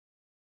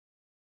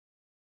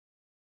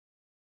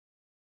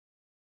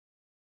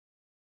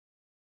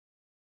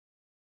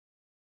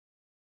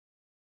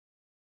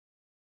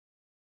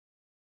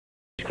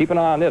Keep an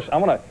eye on this.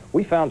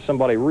 We found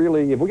somebody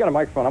really, if we got a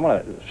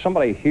microphone,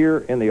 somebody here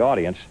in the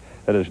audience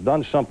that has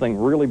done something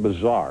really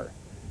bizarre.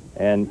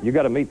 And you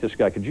got to meet this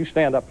guy. Could you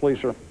stand up, please,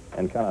 sir,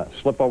 and kind of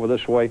slip over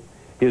this way?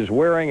 He's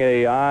wearing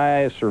a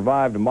I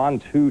Survived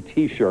Montu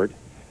t-shirt.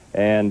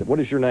 And what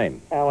is your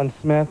name? Alan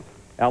Smith.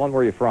 Alan,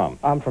 where are you from?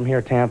 I'm from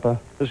here, Tampa.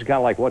 This is kind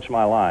of like What's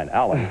My Line?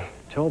 Alan,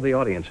 tell the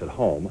audience at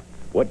home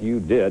what you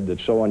did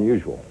that's so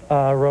unusual.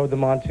 I rode the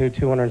Montu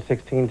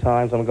 216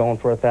 times. I'm going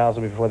for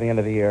 1,000 before the end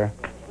of the year.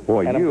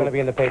 Boy, and I'm going to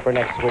be in the paper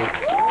next week.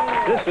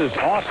 This is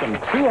awesome.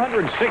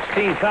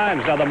 216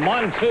 times. Now, the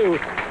Montu,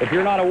 if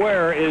you're not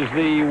aware, is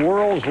the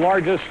world's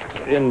largest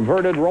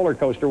inverted roller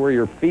coaster where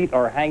your feet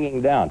are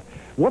hanging down.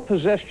 What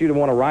possessed you to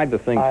want to ride the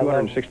thing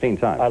 216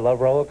 times? I love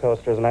roller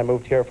coasters, and I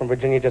moved here from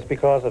Virginia just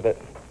because of it.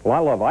 Well, I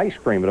love ice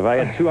cream, but if I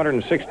had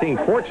 216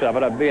 quarts of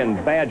it, I'd be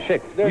in bad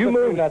shape. There's a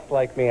few nuts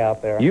like me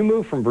out there. You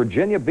moved from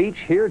Virginia Beach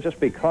here just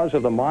because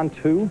of the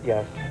Montu?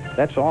 Yes.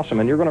 That's awesome.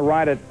 And you're going to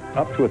ride it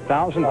up to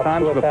 1,000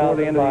 times before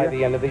the end of the year? By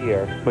the end of the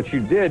year. But you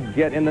did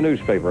get in the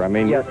newspaper. I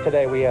mean... Yes,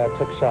 today we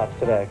took shots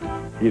today.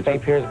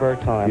 St.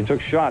 Petersburg Times. You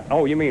took shots.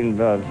 Oh, you mean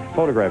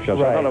photograph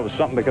shots. Right. I thought it was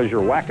something because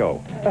you're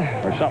wacko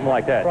or something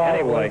like that.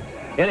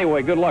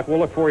 Anyway, good luck. We'll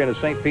look for you in the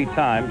St. Pete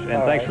Times.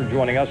 And thanks for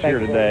joining us here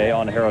today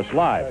on Harris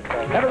Live.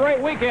 Have a great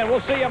weekend.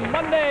 We'll see you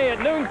Monday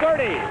at noon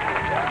 30. Good.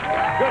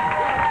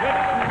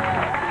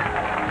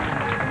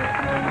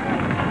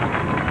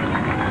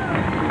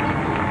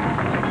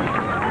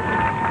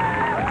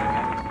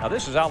 Now,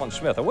 this is Alan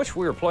Smith. I wish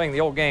we were playing the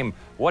old game,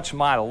 What's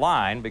My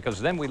Line,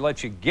 because then we'd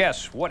let you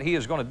guess what he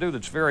is going to do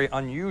that's very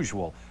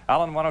unusual.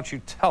 Alan, why don't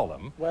you tell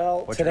them?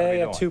 Well,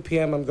 today at 2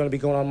 p.m., I'm going to be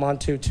going on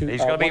Montu.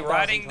 He's going to be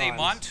riding the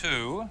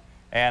Montu.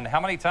 And how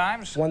many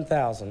times?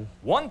 1,000.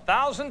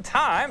 1,000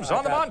 times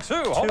on the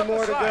Montu. Two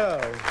more to go.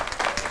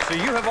 So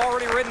you have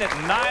already ridden it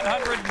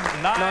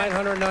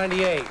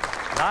 998.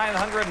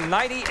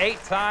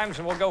 998 times,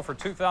 and we'll go for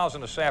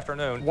 2,000 this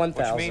afternoon.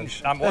 1,000. Which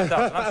means, 1,000,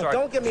 I'm sorry.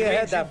 Don't get me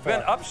ahead that far.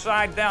 You've been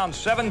upside down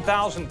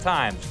 7,000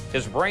 times.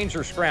 His brains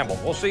are scrambled.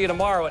 We'll see you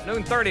tomorrow at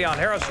noon 30 on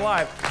Harris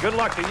Live. Good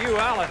luck to you,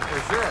 Alan, for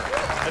sure.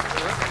 That's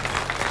terrific.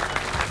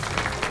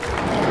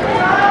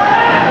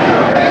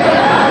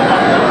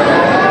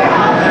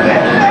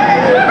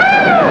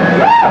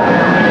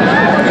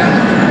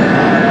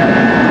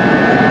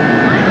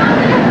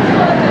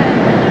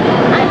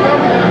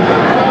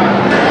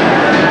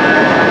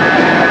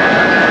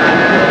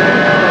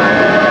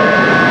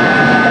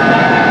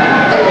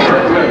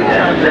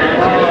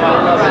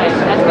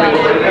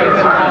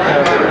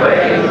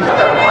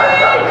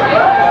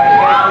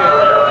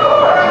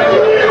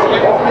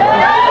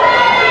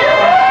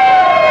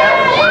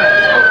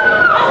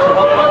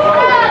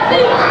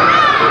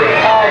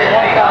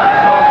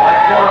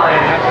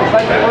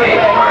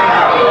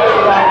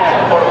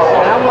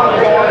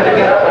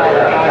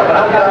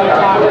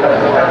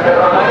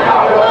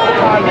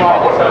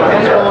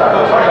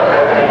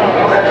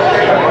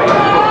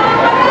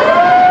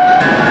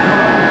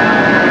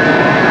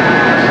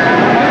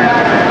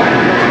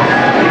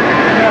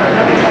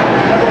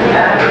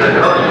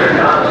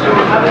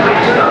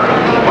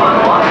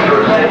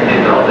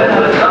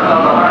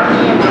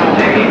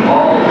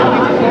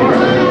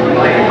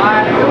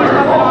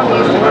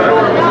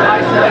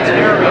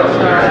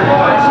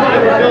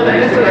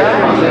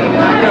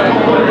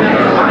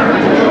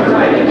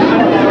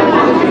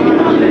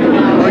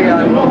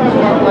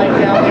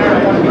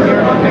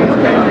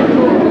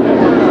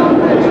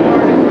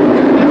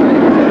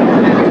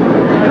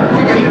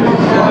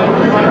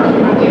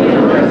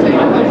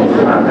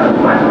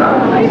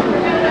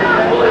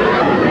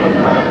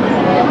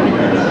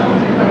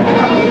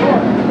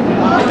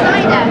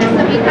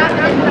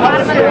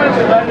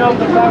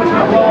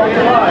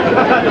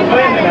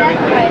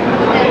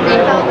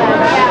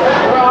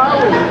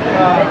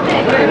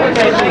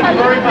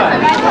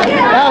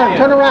 Alan,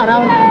 turn around,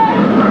 Alan.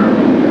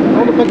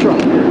 Hold the picture up.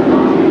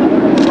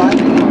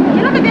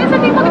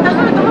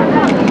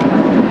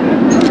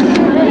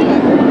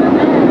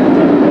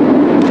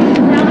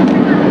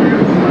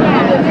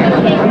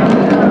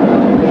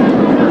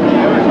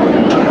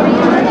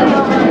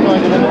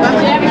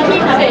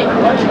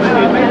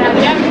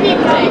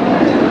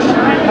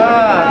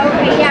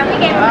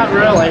 Not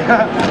really. I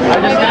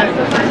just had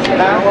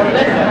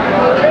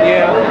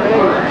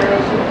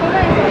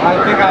I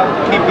think I'll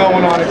keep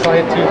going on until I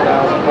hit 2,000,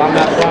 but I'm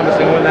not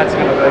promising when that's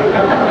going to be.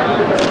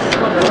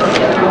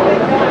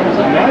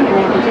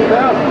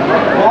 Well,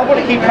 I'm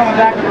going to keep coming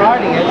back and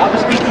riding it. I'll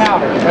just keep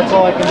counting. That's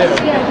all I can do.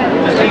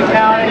 Just keep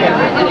counting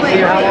and see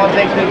how long it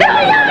takes me to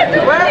get it.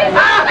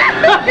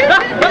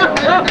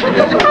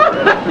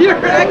 You're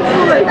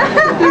excellent.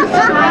 You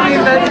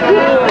scream. That's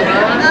cool.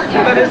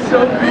 That is so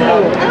cool.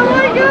 Oh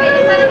my God.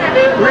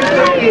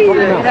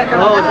 Oh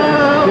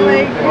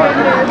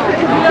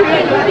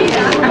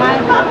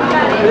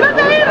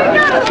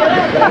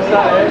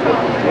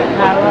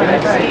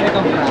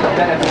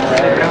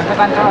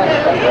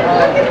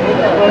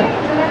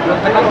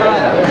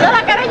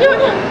my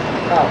goodness.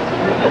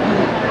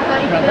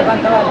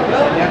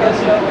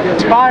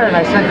 Expired, and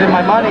I sent in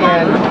my money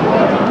in.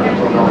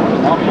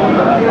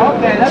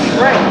 Okay, that'd be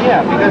great,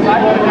 yeah, because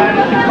I would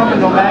have to come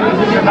and no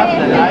magazines or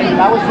nothing.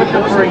 I was with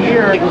them for a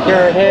year taking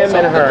care of him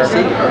and her. So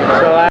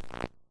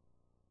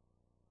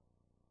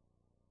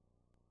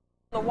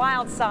The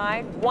wild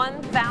side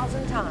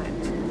 1,000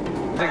 times.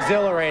 it's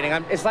exhilarating.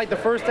 It's like the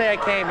first day I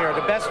came here,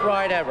 the best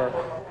ride ever.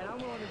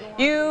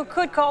 You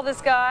could call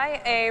this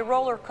guy a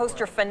roller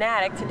coaster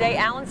fanatic. Today,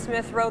 Alan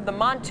Smith rode the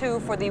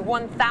Montu for the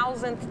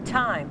 1,000th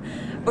time.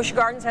 Busch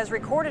Gardens has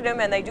recorded him,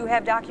 and they do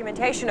have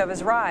documentation of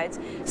his rides.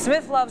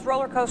 Smith loves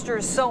roller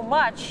coasters so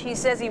much, he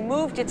says he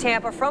moved to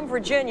Tampa from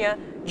Virginia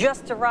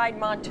just to ride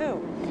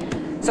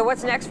Montu. So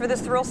what's next for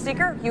this thrill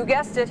seeker? You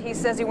guessed it, he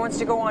says he wants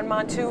to go on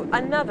Montu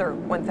another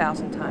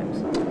 1,000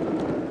 times.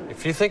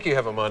 If you think you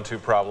have a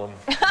Montu problem,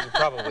 you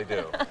probably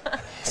do.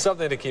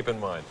 Something to keep in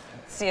mind.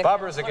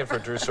 Bob Risikin for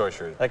Drew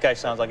Sorsher. That guy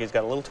sounds like he's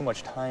got a little too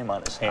much time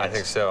on his hands. I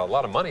think so. A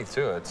lot of money,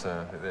 too. That's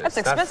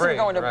expensive free,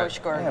 going to right. Busch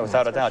Gardens. Yeah,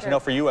 without a doubt. Sure. You know,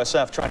 for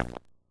USF, trying to...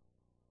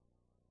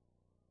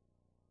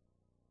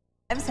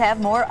 Lives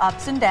have more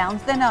ups and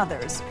downs than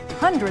others.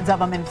 Hundreds of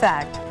them, in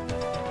fact.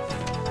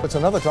 It's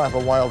another time for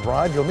Wild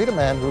Ride. You'll meet a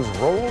man who's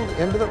rolled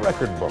into the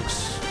record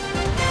books.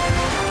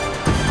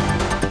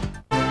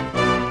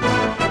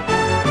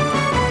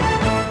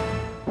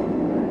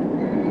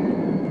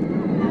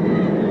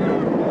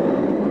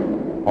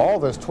 All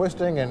this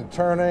twisting and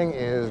turning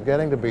is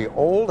getting to be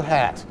old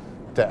hat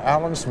to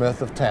Alan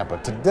Smith of Tampa.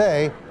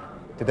 Today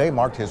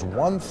marked his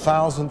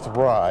 1,000th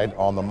ride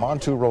on the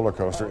Montu roller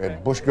coaster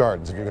at Busch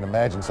Gardens, if you can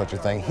imagine such a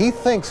thing. He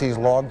thinks he's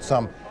logged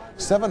some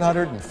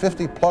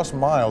 750 plus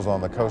miles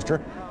on the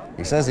coaster.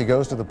 He says he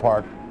goes to the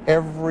park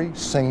every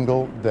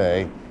single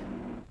day.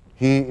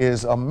 He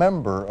is a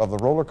member of the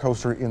Roller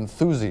Coaster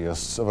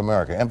Enthusiasts of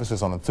America.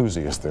 Emphasis on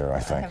enthusiast there, I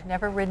think. I've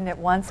never ridden it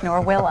once, nor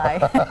will I.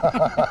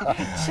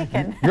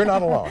 Chicken. You're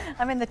not alone.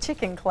 I'm in the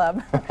chicken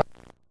club.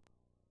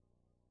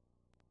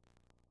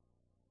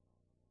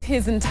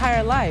 His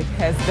entire life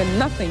has been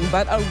nothing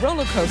but a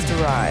roller coaster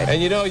ride.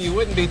 And you know, you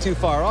wouldn't be too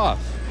far off,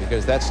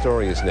 because that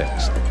story is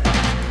next.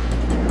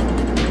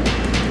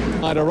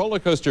 A roller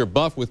coaster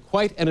buff with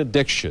quite an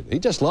addiction. He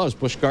just loves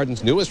Busch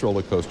Gardens' newest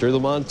roller coaster, the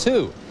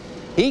Montu.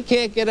 He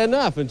can't get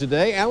enough, and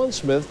today Alan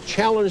Smith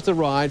challenged the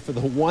ride for the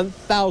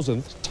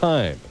 1,000th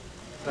time.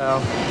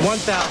 So,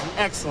 1,000,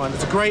 excellent.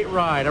 It's a great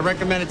ride. I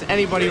recommend it to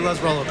anybody who loves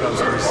roller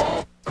coasters.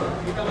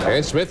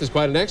 And Smith is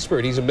quite an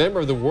expert. He's a member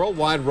of the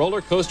Worldwide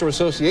Roller Coaster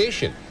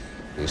Association.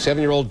 His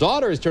 7-year-old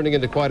daughter is turning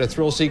into quite a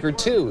thrill seeker,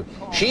 too.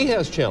 She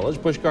has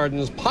challenged Busch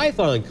Gardens'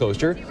 Python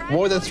coaster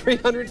more than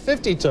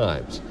 350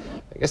 times.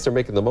 I guess they're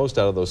making the most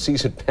out of those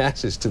season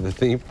passes to the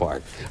theme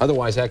park.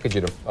 Otherwise, how could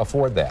you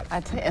afford that? I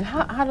tell you, and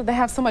how do they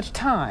have so much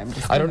time?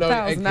 I don't know,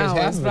 because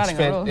half of it's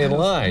spent in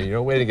line, you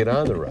know, waiting to get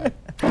on the ride.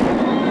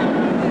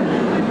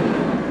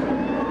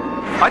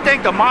 I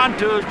think the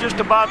Montu is just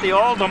about the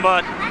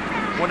ultimate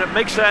when it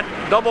makes that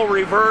double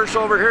reverse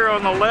over here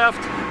on the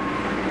left.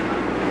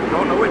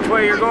 Don't know which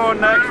way you're going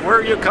next,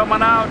 where you're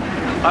coming out.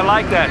 I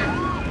like that.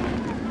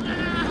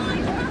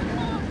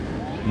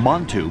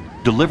 Montu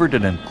delivered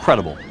an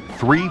incredible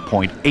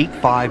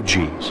 3.85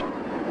 Gs,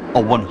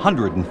 a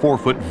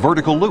 104-foot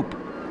vertical loop,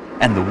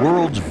 and the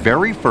world's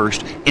very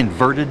first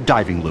inverted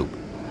diving loop,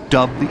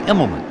 dubbed the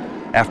Immelman,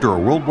 after a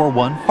World War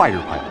I fighter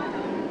pilot.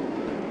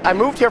 I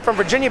moved here from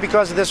Virginia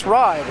because of this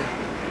ride,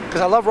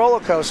 because I love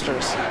roller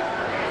coasters.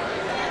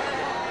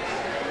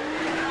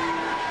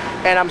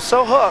 And I'm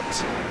so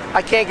hooked,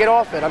 I can't get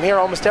off it. I'm here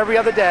almost every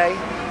other day,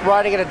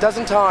 riding it a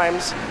dozen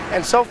times,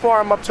 and so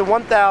far I'm up to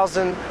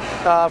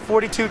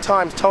 1,042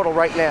 times total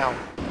right now.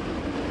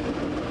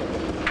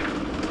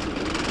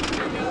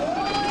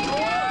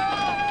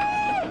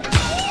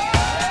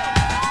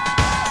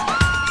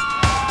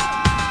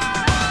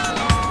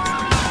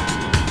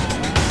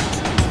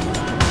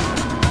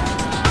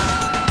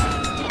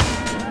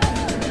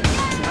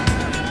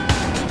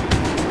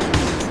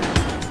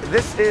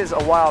 This is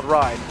a wild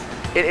ride.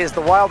 It is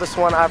the wildest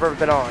one I've ever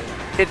been on.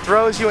 It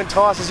throws you and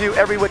tosses you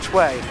every which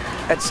way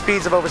at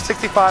speeds of over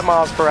 65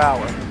 miles per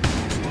hour.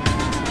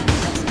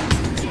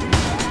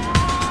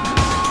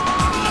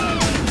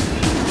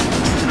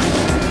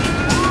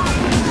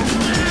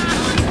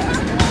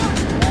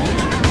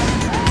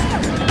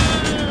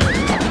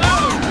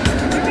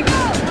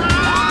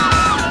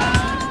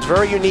 It's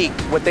very unique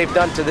what they've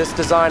done to this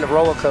design of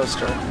roller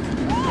coaster.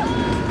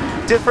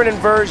 Different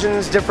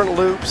inversions, different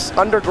loops,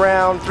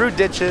 underground, through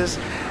ditches.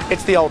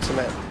 It's the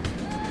ultimate.